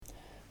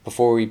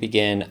Before we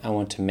begin, I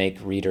want to make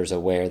readers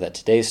aware that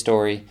today's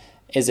story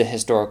is a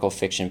historical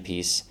fiction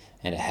piece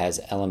and it has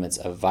elements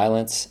of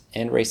violence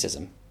and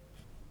racism.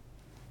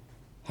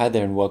 Hi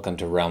there and welcome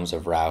to Realms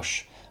of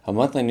Rausch, a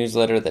monthly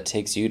newsletter that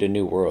takes you to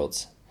new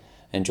worlds.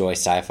 Enjoy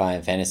sci-fi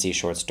and fantasy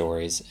short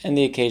stories and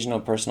the occasional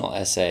personal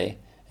essay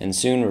and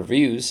soon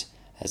reviews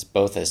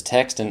both as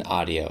text and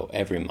audio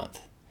every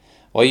month.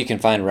 While you can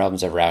find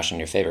Realms of Rausch on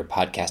your favorite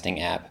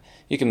podcasting app,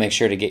 you can make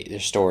sure to get your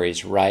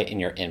stories right in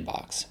your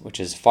inbox, which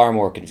is far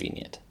more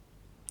convenient.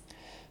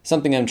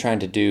 Something I'm trying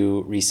to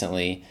do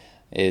recently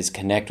is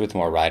connect with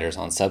more writers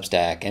on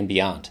Substack and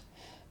beyond.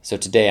 So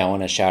today I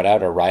want to shout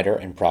out a writer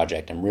and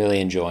project I'm really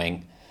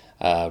enjoying.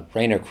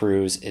 Rainer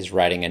Cruz is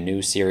writing a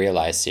new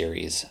serialized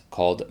series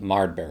called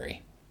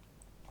Mardbury.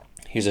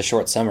 Here's a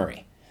short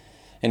summary.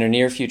 In a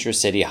near-future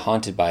city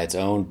haunted by its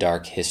own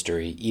dark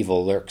history,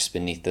 evil lurks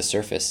beneath the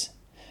surface.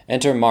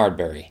 Enter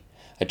Mardbury,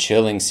 a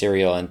chilling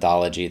serial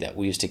anthology that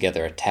weaves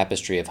together a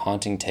tapestry of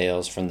haunting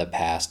tales from the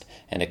past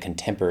and a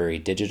contemporary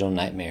digital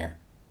nightmare.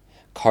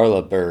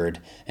 Carla Bird,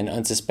 an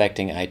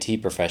unsuspecting IT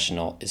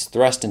professional, is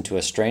thrust into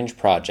a strange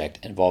project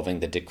involving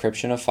the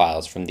decryption of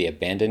files from the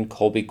abandoned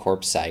Colby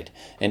Corp site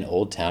in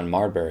Old Town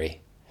Mardbury.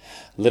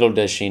 Little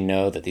does she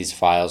know that these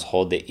files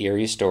hold the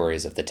eerie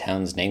stories of the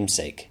town's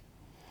namesake.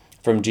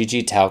 From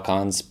Gigi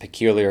Talcon's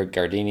peculiar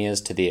gardenias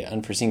to the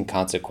unforeseen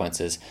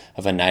consequences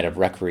of a night of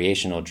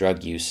recreational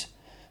drug use,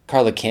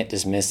 Carla can't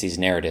dismiss these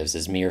narratives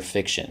as mere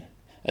fiction,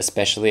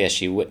 especially as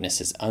she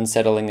witnesses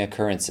unsettling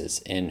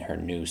occurrences in her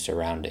new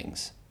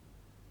surroundings.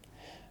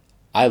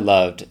 I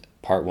loved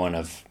part 1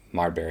 of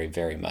Mardbury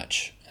very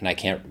much, and I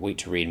can't wait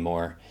to read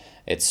more.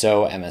 It's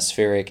so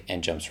atmospheric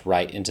and jumps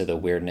right into the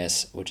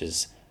weirdness, which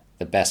is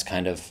the best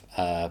kind of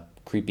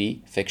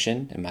creepy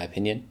fiction, in my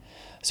opinion.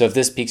 So if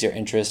this piques your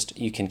interest,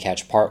 you can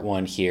catch part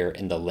 1 here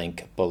in the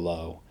link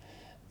below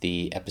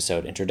the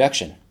episode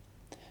introduction.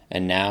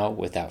 And now,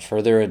 without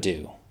further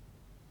ado,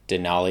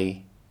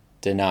 Denali,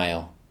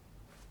 Denial.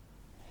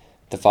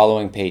 The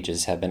following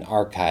pages have been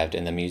archived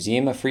in the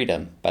Museum of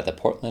Freedom by the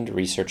Portland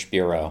Research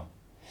Bureau.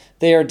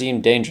 They are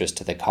deemed dangerous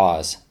to the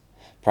cause.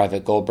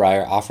 Private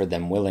Goldbriar offered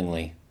them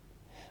willingly.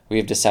 We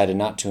have decided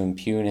not to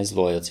impugn his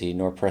loyalty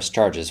nor press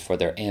charges for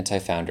their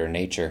anti-founder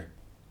nature.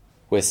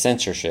 With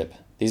censorship,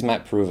 these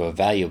might prove a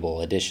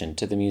valuable addition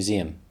to the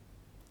museum.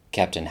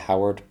 Captain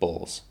Howard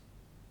Bowles.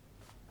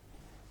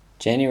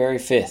 January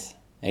 5th,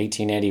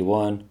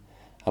 1881,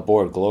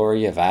 aboard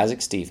Glory of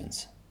Isaac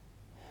Stevens.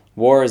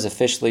 War is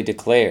officially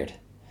declared.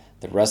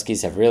 The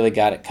Ruskies have really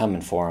got it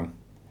coming for 'em.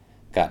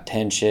 Got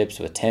 10 ships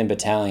with 10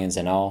 battalions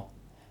in all.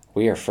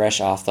 We are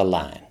fresh off the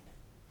line.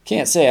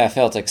 Can't say I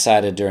felt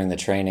excited during the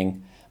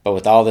training, but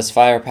with all this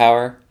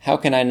firepower, how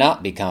can I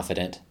not be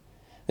confident?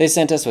 They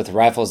sent us with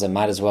rifles that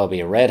might as well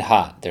be red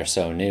hot, they're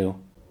so new.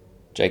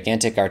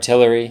 Gigantic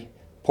artillery,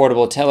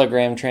 portable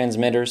telegram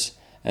transmitters,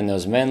 and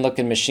those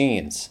men-looking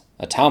machines,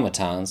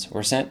 automatons,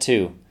 were sent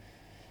too.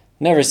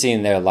 Never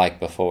seen their like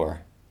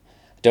before.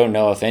 Don't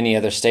know if any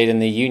other state in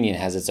the Union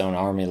has its own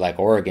army like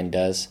Oregon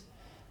does.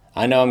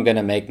 I know I'm going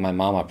to make my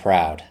mama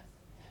proud.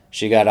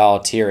 She got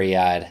all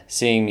teary-eyed,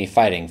 seeing me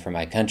fighting for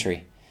my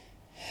country.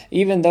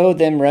 Even though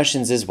them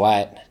Russians is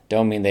white,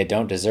 don't mean they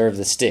don't deserve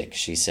the stick,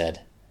 she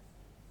said.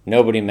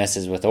 Nobody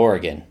messes with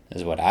Oregon,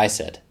 is what I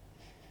said.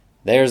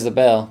 There's the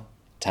bell.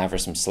 Time for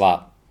some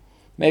slop.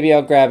 Maybe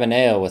I'll grab an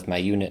ale with my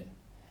unit.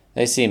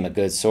 They seem a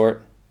good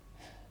sort.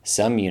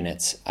 Some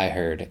units, I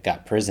heard,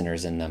 got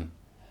prisoners in them,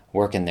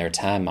 working their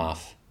time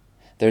off.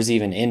 There's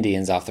even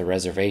Indians off the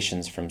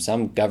reservations from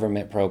some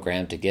government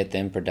program to get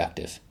them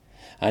productive.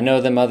 I know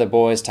them other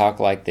boys talk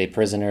like they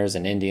prisoners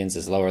and Indians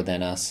is lower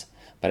than us,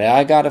 but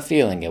I got a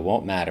feeling it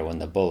won't matter when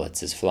the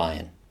bullets is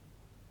flying.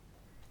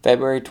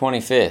 February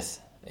 25th,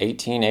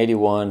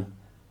 1881,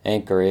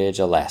 Anchorage,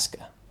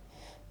 Alaska.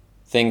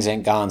 Things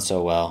ain't gone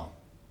so well.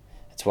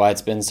 It's why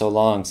it's been so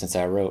long since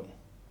I wrote.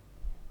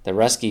 The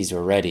Ruskies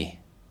were ready,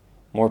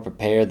 more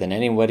prepared than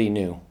anybody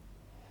knew.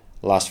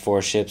 Lost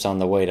 4 ships on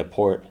the way to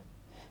port.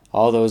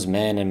 All those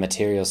men and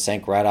materials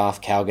sank right off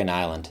Calgan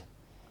Island.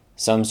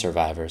 Some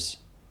survivors.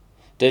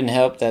 Didn't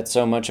help that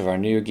so much of our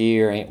new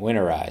gear ain't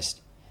winterized.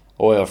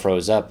 Oil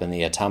froze up in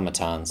the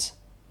automatons.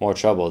 More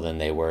trouble than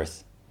they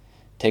worth.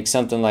 Takes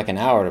something like an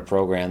hour to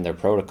program their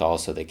protocol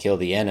so they kill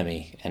the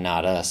enemy and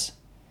not us.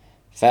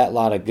 Fat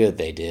lot of good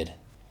they did.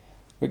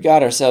 We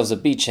got ourselves a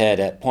beachhead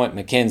at Point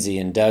Mackenzie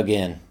and dug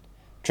in.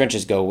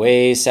 Trenches go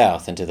way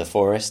south into the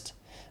forest.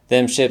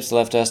 Them ships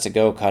left us to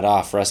go cut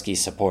off Ruski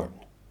support.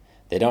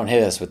 They don't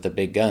hit us with the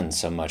big guns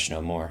so much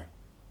no more.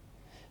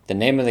 The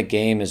name of the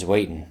game is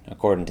waiting,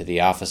 according to the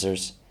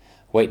officers.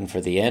 Waiting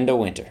for the end of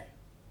winter.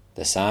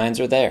 The signs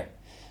are there.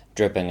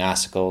 Dripping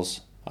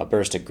icicles, a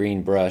burst of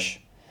green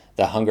brush.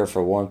 The hunger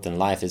for warmth and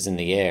life is in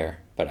the air,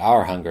 but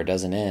our hunger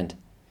doesn't end.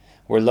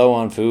 We're low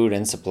on food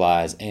and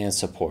supplies and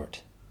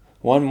support.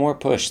 One more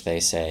push, they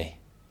say.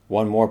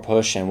 One more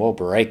push and we'll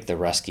break the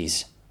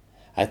Ruskies.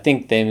 I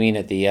think they mean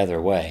it the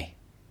other way.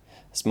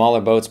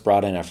 Smaller boats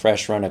brought in a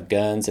fresh run of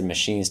guns and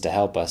machines to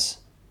help us.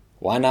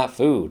 Why not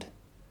food?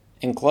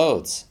 And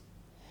clothes?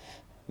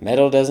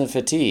 Metal doesn't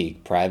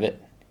fatigue,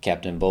 Private,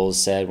 Captain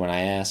Bowles said when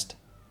I asked.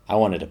 I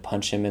wanted to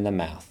punch him in the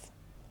mouth.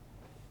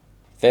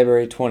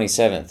 February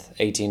 27th,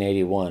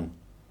 1881.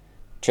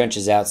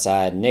 Trenches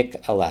outside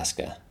Nick,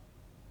 Alaska.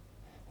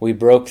 We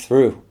broke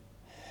through.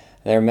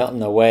 They're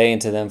melting away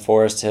into them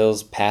forest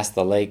hills past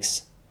the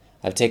lakes.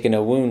 I've taken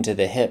a wound to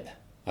the hip,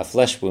 a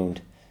flesh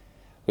wound.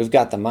 We've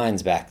got the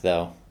mines back,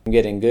 though. I'm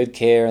getting good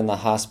care in the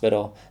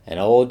hospital and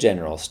old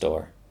general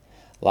store.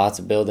 Lots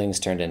of buildings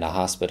turned into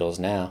hospitals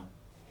now.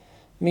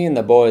 Me and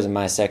the boys in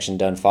my section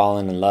done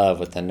fallen in love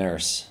with the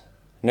nurse.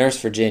 Nurse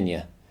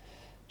Virginia.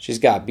 She's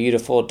got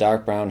beautiful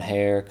dark brown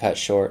hair, cut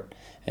short,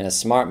 and a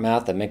smart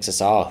mouth that makes us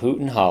all hoot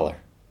and holler.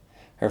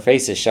 Her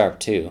face is sharp,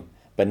 too,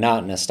 but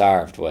not in a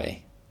starved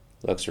way.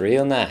 Looks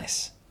real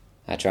nice.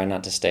 I try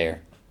not to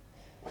stare.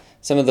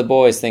 Some of the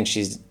boys think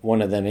she's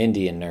one of them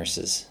Indian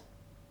nurses.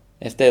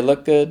 If they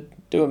look good,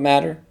 do it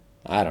matter?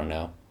 I don't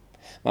know.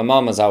 My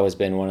mama's always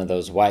been one of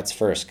those whites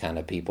first kind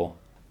of people.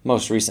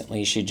 Most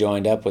recently, she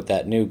joined up with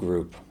that new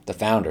group, the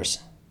Founders.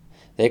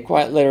 They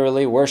quite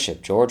literally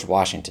worship George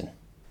Washington.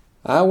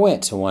 I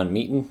went to one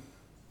meeting.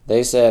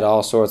 They said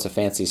all sorts of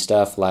fancy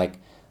stuff like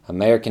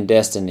American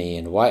destiny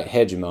and white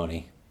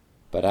hegemony,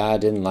 but I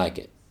didn't like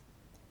it.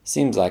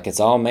 Seems like it's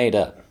all made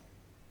up.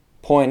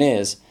 Point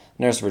is,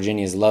 Nurse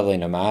Virginia's lovely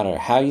no matter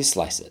how you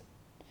slice it.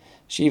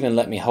 She even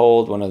let me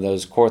hold one of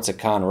those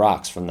quartzican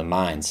rocks from the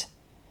mines.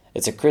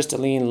 It's a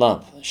crystalline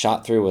lump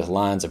shot through with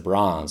lines of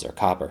bronze or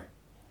copper.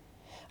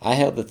 I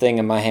held the thing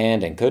in my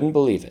hand and couldn't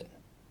believe it.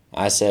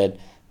 I said,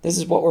 "This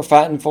is what we're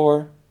fighting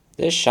for?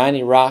 This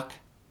shiny rock?"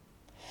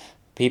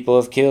 "People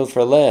have killed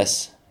for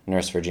less,"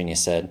 Nurse Virginia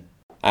said.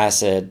 I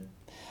said,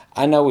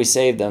 "I know we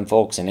saved them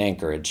folks in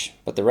Anchorage,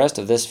 but the rest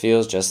of this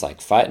feels just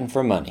like fighting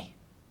for money."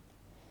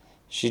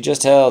 She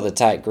just held a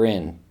tight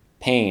grin,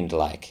 pained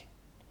like.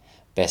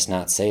 Best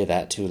not say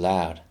that too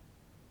loud.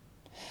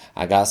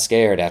 I got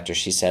scared after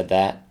she said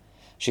that.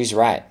 She's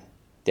right.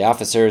 The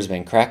officer has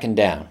been cracking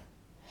down.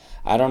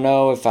 I don't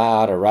know if I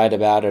ought to write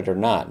about it or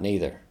not,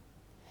 neither.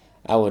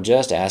 I will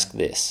just ask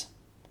this.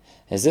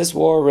 Is this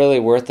war really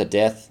worth the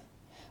death?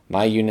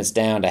 My unit's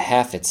down to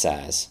half its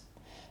size,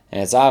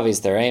 and it's obvious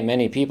there ain't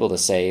many people to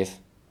save.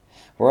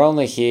 We're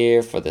only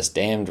here for this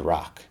damned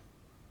rock.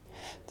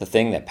 The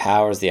thing that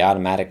powers the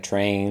automatic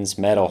trains,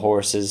 metal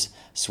horses,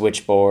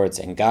 switchboards,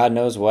 and God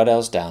knows what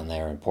else down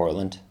there in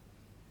Portland.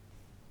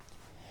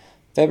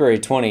 February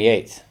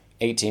 28th,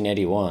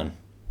 1881.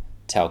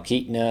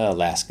 Talkeetna,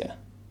 Alaska.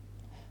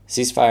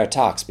 Ceasefire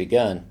talks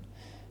begun.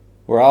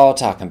 We're all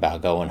talking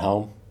about going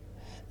home.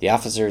 The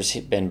officers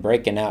have been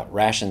breaking out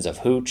rations of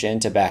hooch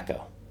and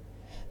tobacco.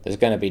 There's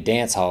going to be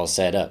dance halls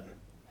set up.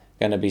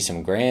 Going to be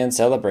some grand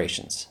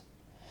celebrations.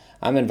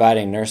 I'm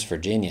inviting Nurse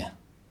Virginia.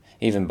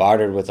 Even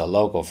bartered with a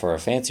local for a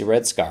fancy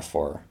red scarf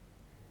for her.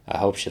 I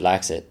hope she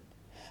likes it.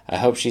 I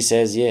hope she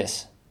says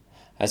yes.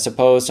 I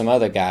suppose some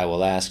other guy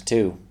will ask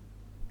too.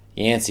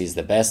 Yancey's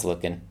the best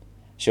looking.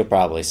 She'll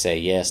probably say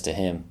yes to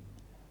him.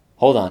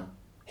 Hold on.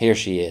 Here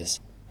she is.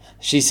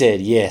 She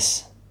said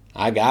yes.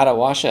 I gotta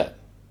wash up.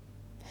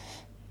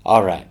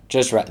 All right,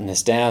 just writing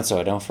this down so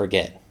I don't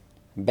forget.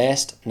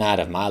 Best night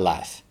of my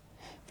life.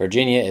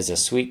 Virginia is a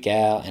sweet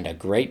gal and a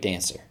great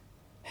dancer.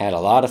 Had a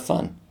lot of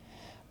fun.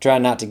 Try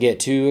not to get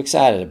too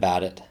excited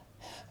about it.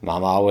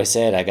 Mama always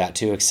said I got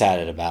too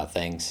excited about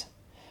things.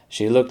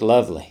 She looked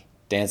lovely,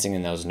 dancing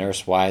in those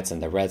nurse whites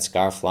and the red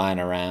scarf flying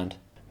around.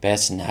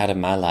 Best night of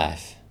my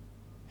life.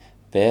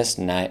 Best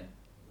night.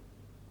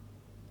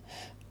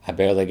 I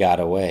barely got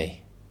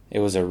away. It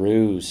was a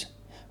ruse.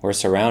 We're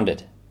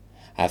surrounded.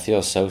 I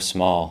feel so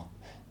small.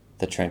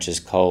 The trench is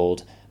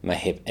cold. My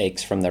hip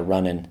aches from the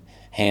running.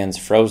 Hands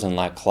frozen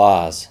like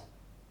claws.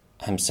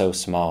 I'm so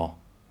small.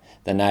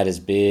 The night is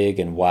big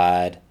and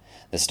wide.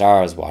 The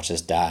stars watch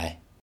us die.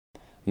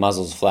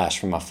 Muzzles flash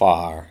from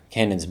afar.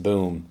 Cannons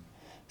boom.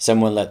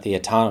 Someone let the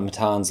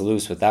automatons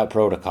loose without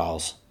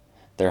protocols.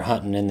 They're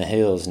hunting in the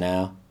hills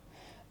now.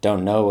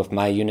 Don't know if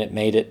my unit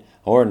made it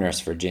or Nurse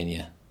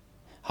Virginia.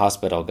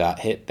 Hospital got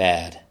hit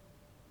bad.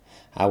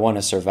 I want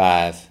to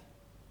survive.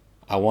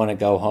 I want to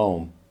go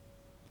home.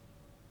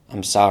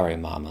 I'm sorry,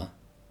 Mama.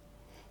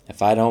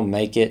 If I don't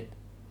make it,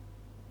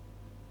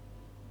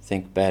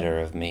 think better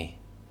of me.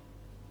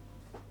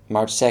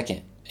 March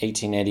 2nd,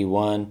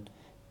 1881,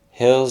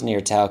 hills near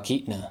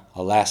Talkeetna,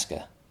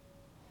 Alaska.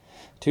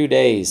 2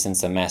 days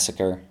since the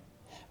massacre.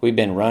 We've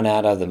been run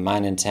out of the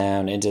mining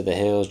town into the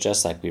hills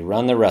just like we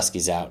run the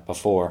Ruskies out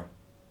before.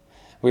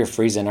 We're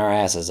freezing our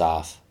asses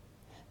off.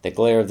 The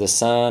glare of the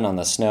sun on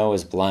the snow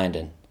is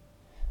blinding.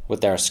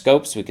 With our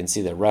scopes we can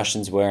see the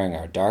Russians wearing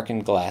our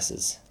darkened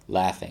glasses,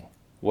 laughing,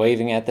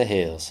 waving at the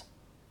hills.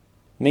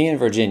 Me and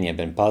Virginia have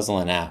been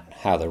puzzling out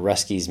how the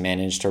Ruskies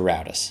managed to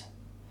rout us.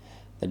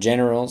 The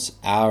generals,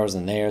 ours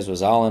and theirs,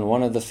 was all in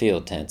one of the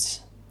field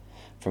tents.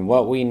 From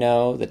what we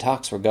know, the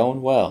talks were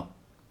going well.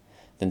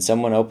 Then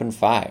someone opened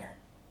fire.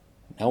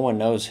 No one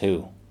knows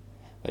who.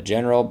 But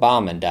General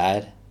Bauman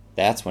died.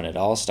 That's when it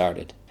all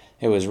started.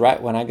 It was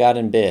right when I got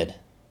in bed.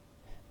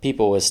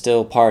 People was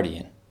still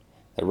partying.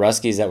 The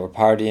Ruskies that were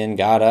partying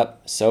got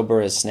up,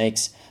 sober as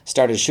snakes,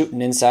 started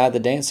shooting inside the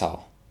dance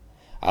hall.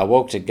 I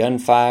woke to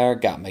gunfire,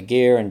 got my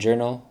gear and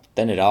journal,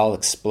 then it all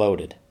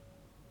exploded.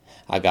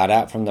 I got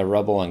out from the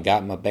rubble and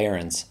got my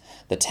bearings.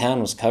 The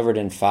town was covered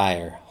in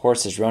fire,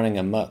 horses running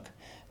amok,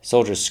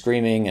 soldiers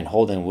screaming and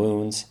holding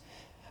wounds,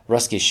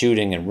 Ruskies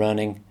shooting and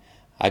running.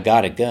 I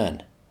got a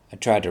gun. I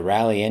tried to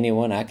rally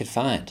anyone I could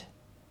find.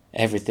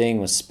 Everything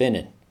was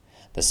spinning,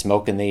 the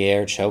smoke in the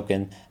air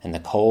choking, and the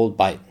cold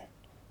biting.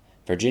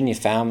 Virginia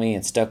found me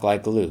and stuck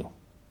like glue.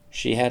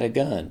 She had a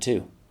gun,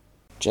 too.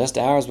 Just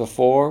hours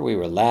before, we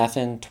were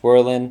laughing,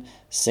 twirling,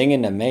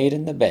 singing a maid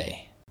in the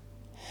bay.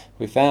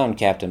 We found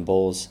Captain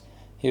Bowles.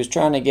 He was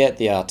trying to get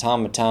the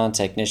automaton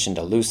technician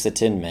to loose the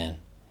Tin Man.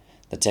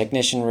 The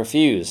technician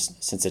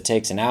refused, since it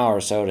takes an hour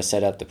or so to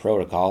set up the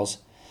protocols.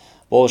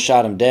 Bowles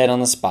shot him dead on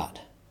the spot.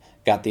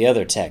 Got the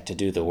other tech to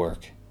do the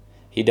work.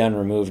 He done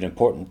removed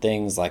important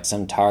things like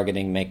some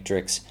targeting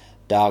matrix,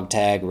 dog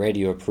tag,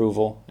 radio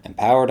approval, and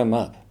powered 'em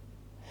up.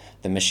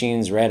 The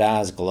machine's red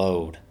eyes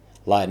glowed,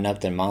 lighting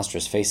up the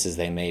monstrous faces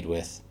they made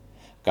with.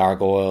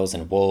 Gargoyles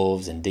and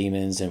wolves and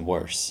demons and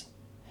worse.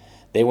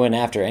 They went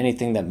after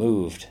anything that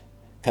moved,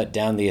 cut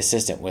down the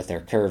assistant with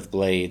their curved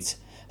blades,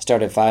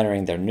 started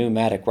firing their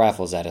pneumatic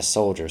rifles at us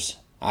soldiers.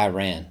 I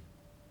ran.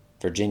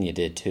 Virginia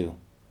did too.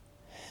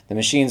 The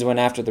machines went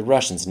after the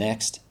Russians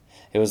next.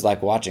 It was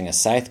like watching a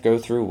scythe go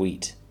through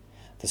wheat.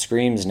 The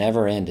screams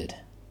never ended,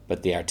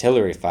 but the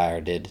artillery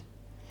fire did.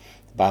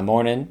 By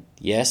morning,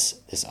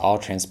 yes, this all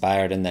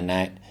transpired in the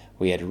night,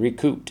 we had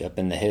recouped up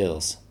in the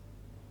hills.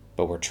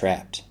 But we're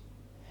trapped.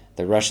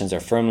 The Russians are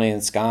firmly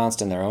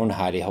ensconced in their own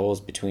hidey holes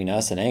between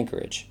us and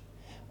Anchorage.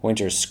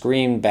 Winter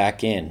screamed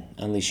back in,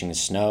 unleashing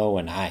snow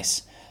and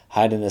ice,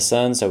 hiding the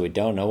sun so we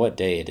don't know what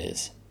day it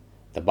is.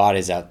 The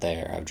bodies out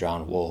there have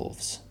drawn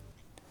wolves.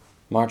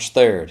 March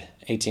 3rd,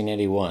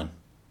 1881.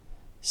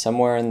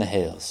 Somewhere in the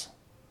hills.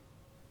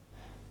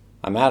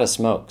 I'm out of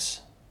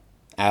smokes,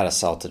 out of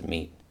salted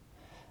meat.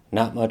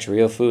 Not much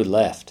real food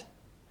left.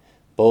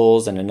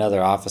 Bowles and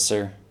another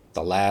officer,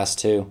 the last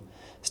two,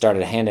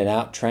 started handing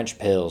out trench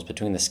pills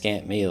between the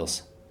scant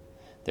meals.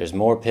 There's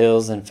more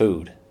pills than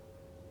food.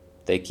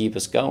 They keep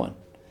us going.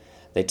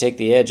 They take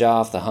the edge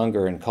off the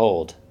hunger and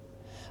cold.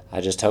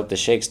 I just hope the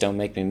shakes don't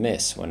make me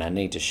miss when I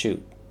need to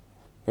shoot.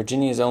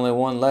 Virginia's only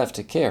one left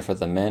to care for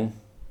the men.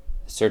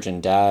 The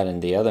surgeon died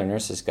and the other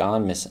nurse is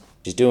gone missing.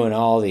 She's doing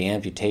all the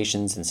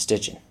amputations and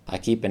stitching. I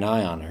keep an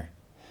eye on her.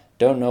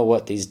 Don't know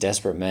what these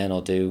desperate men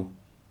will do.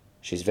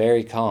 She's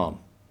very calm.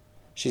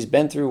 She's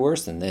been through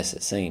worse than this,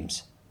 it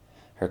seems.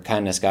 Her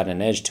kindness got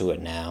an edge to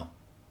it now,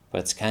 but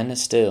it's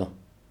kindness still.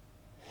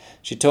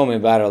 She told me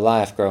about her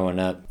life growing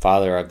up.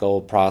 Father a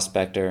gold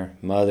prospector,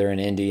 mother an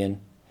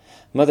Indian.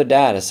 Mother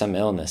died of some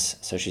illness,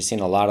 so she's seen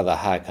a lot of the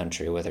high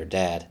country with her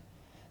dad.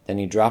 Then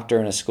he dropped her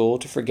in a school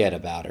to forget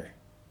about her.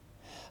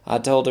 I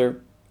told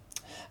her,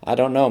 I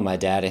don't know, my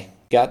daddy.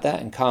 Got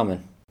that in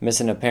common.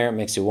 Missing a parent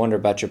makes you wonder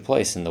about your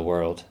place in the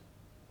world.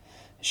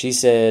 She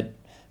said,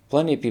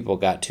 plenty of people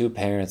got two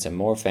parents and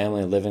more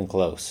family living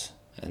close,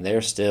 and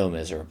they're still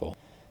miserable.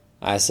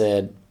 I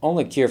said,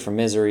 only cure for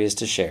misery is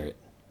to share it.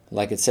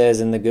 Like it says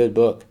in the good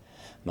book,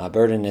 my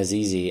burden is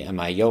easy and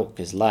my yoke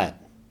is light.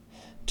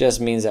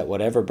 Just means that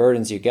whatever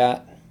burdens you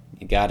got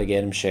to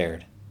get 'em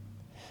shared.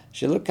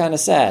 She looked kind of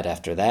sad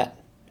after that.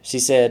 She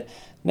said,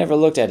 never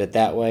looked at it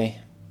that way.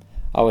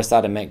 Always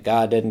thought it meant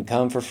God didn't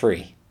come for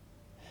free.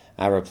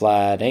 I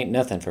replied, ain't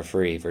nothing for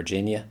free,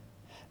 Virginia.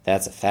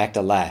 That's a fact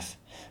of life.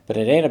 But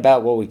it ain't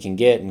about what we can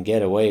get and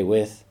get away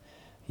with.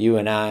 You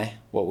and I,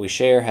 what we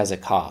share has a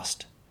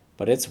cost,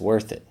 but it's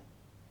worth it.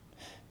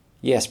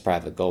 Yes,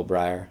 Private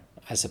Goldbriar,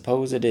 I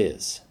suppose it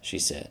is, she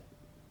said.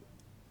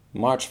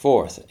 March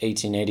 4th,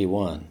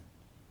 1881.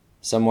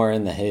 Somewhere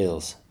in the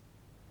hills.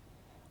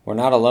 We're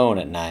not alone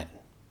at night.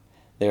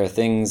 There are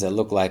things that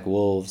look like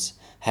wolves,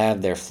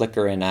 have their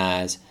flickering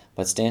eyes,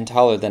 but stand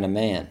taller than a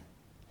man.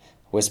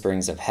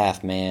 Whisperings of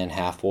half-man,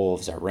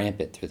 half-wolves are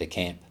rampant through the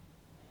camp.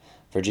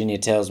 Virginia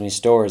tells me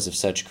stories of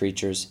such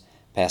creatures,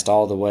 passed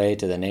all the way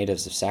to the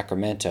natives of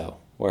Sacramento,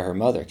 where her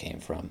mother came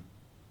from.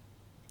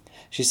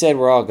 She said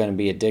we're all going to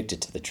be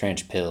addicted to the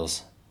trench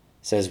pills.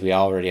 Says we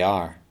already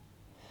are.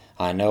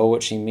 I know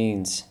what she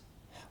means.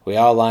 We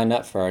all line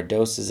up for our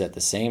doses at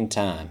the same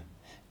time.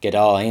 Get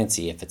all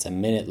antsy if it's a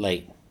minute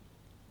late.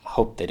 I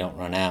hope they don't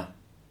run out.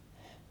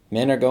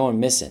 Men are going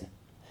missing,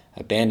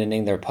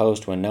 abandoning their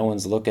post when no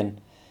one's looking.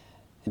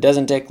 It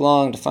doesn't take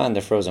long to find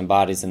their frozen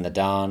bodies in the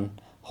dawn,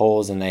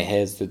 holes in their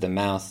heads through the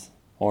mouth,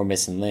 or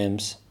missing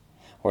limbs,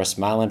 or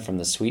smiling from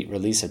the sweet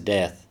release of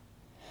death.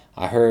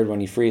 I heard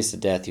when you freeze to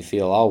death you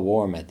feel all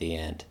warm at the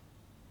end.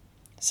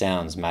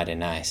 Sounds mighty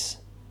nice.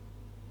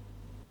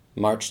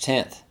 March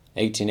 10th,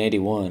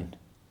 1881.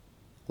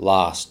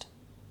 Lost.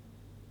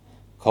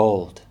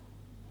 Cold.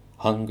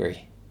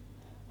 Hungry.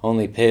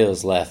 Only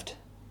pills left.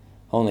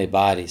 Only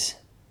bodies.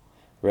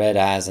 Red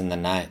eyes in the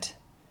night.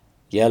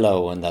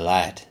 Yellow in the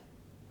light.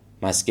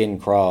 My skin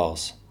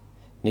crawls.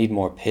 Need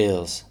more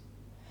pills.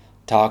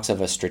 Talks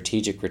of a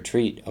strategic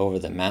retreat over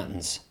the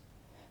mountains.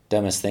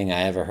 Dumbest thing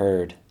I ever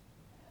heard.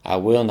 I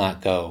will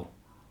not go.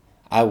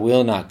 I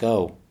will not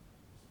go.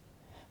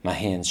 My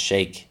hands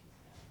shake.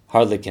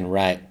 Hardly can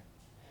write.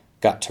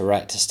 Got to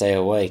write to stay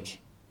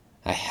awake.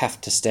 I have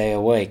to stay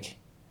awake.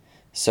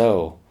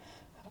 So,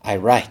 I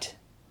write.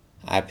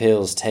 I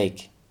pills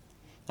take.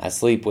 I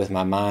sleep with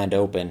my mind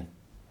open.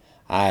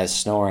 Eyes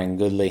snoring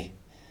goodly.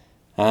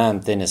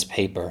 I'm thin as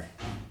paper.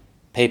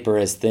 Paper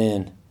is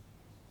thin.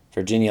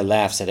 Virginia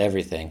laughs at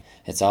everything.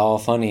 It's all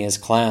funny as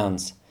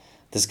clowns.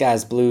 The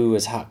sky's blue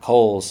as hot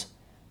coals.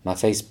 My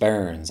face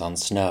burns on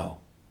snow.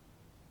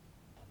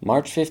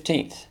 March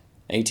 15th,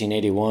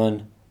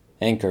 1881,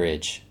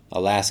 Anchorage,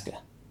 Alaska.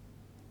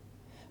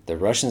 The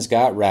Russians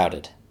got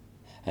routed.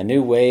 A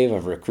new wave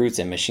of recruits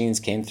and machines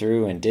came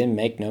through and didn't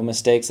make no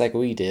mistakes like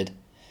we did.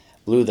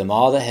 Blew them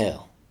all to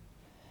hell.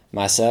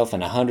 Myself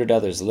and 100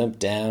 others limped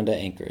down to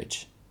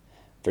Anchorage.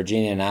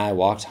 Virginia and I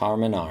walked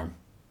arm in arm.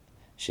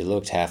 She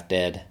looked half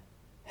dead,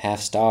 half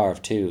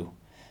starved too,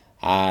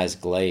 eyes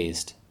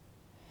glazed.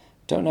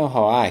 Don't know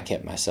how I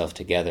kept myself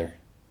together.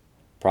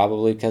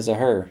 Probably 'cause of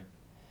her.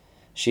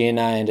 She and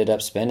I ended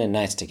up spending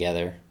nights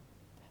together,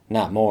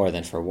 not more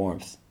than for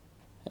warmth.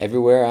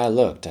 Everywhere I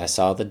looked, I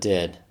saw the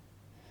dead.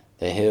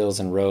 The hills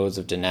and roads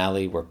of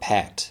Denali were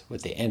packed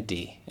with the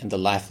empty and the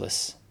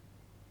lifeless.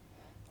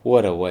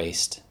 What a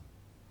waste.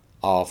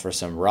 All for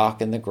some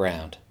rock in the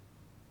ground.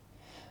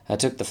 I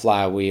took the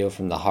flywheel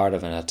from the heart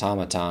of an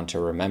automaton to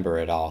remember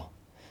it all.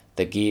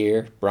 The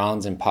gear,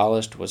 bronze and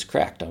polished, was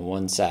cracked on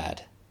one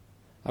side.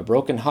 A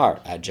broken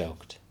heart, I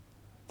joked.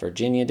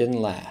 Virginia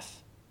didn't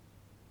laugh.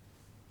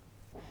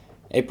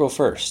 April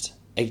 1st,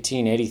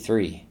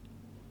 1883,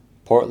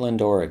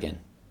 Portland, Oregon.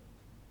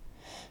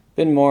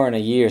 Been more than a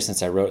year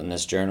since I wrote in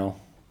this journal.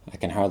 I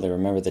can hardly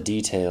remember the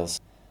details.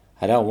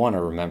 I don't want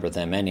to remember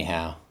them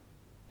anyhow.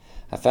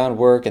 I found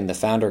work in the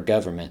founder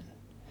government.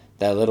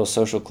 That little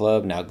social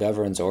club now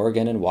governs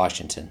Oregon and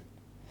Washington.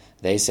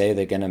 They say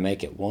they're going to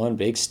make it one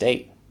big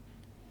state.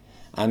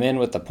 I'm in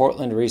with the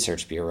Portland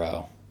Research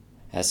Bureau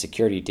as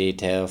security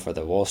detail for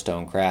the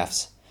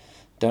Wollstonecrafts.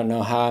 Don't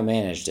know how I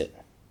managed it.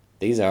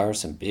 These are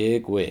some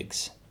big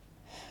wigs.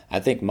 I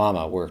think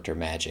Mama worked her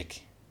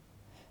magic.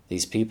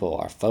 These people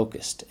are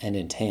focused and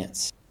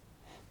intense.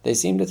 They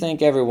seem to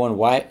think everyone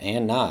white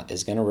and not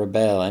is going to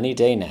rebel any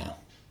day now.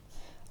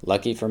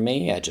 Lucky for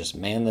me, I just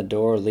manned the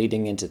door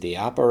leading into the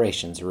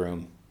operations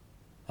room.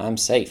 I'm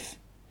safe.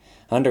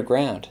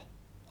 Underground.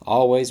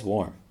 Always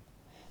warm.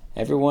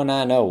 Everyone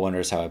I know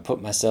wonders how I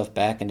put myself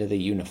back into the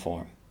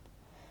uniform.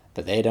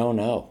 But they don't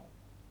know.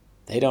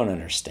 They don't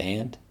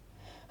understand.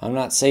 I'm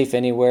not safe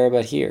anywhere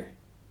but here.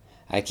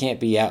 I can't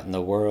be out in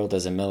the world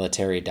as a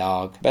military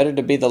dog. Better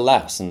to be the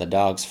louse in the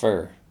dog's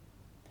fur.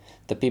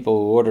 The people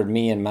who ordered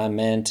me and my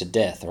men to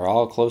death are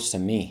all close to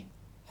me.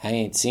 I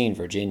ain't seen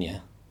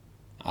Virginia.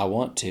 I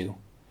want to.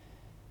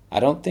 I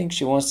don't think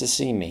she wants to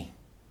see me.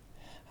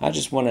 I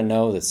just want to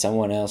know that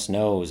someone else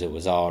knows it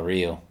was all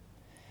real.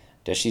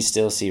 Does she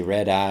still see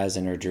red eyes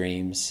in her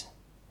dreams?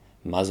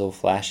 Muzzle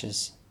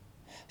flashes?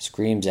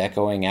 Screams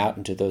echoing out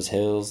into those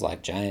hills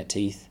like giant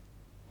teeth?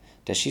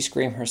 Does she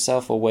scream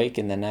herself awake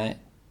in the night?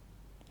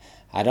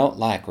 I don't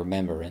like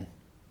remembering.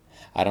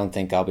 I don't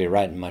think I'll be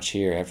writing much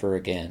here ever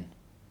again.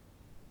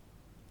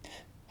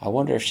 I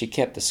wonder if she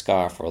kept the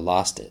scarf or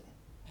lost it,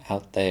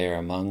 out there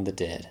among the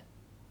dead.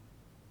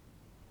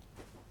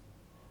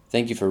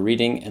 Thank you for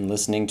reading and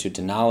listening to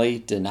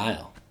Denali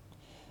Denial.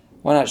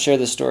 Why not share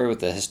this story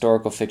with a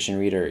historical fiction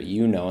reader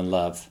you know and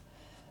love?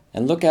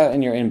 And look out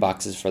in your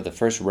inboxes for the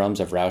first Rums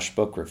of Rausch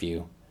book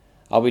review.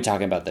 I'll be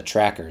talking about The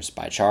Trackers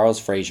by Charles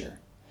Frazier.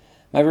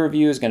 My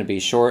review is going to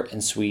be short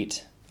and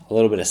sweet, a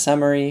little bit of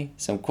summary,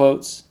 some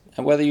quotes,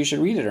 and whether you should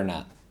read it or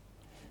not.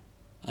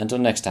 Until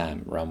next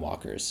time, Rum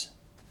Walkers.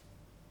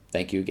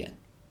 Thank you again.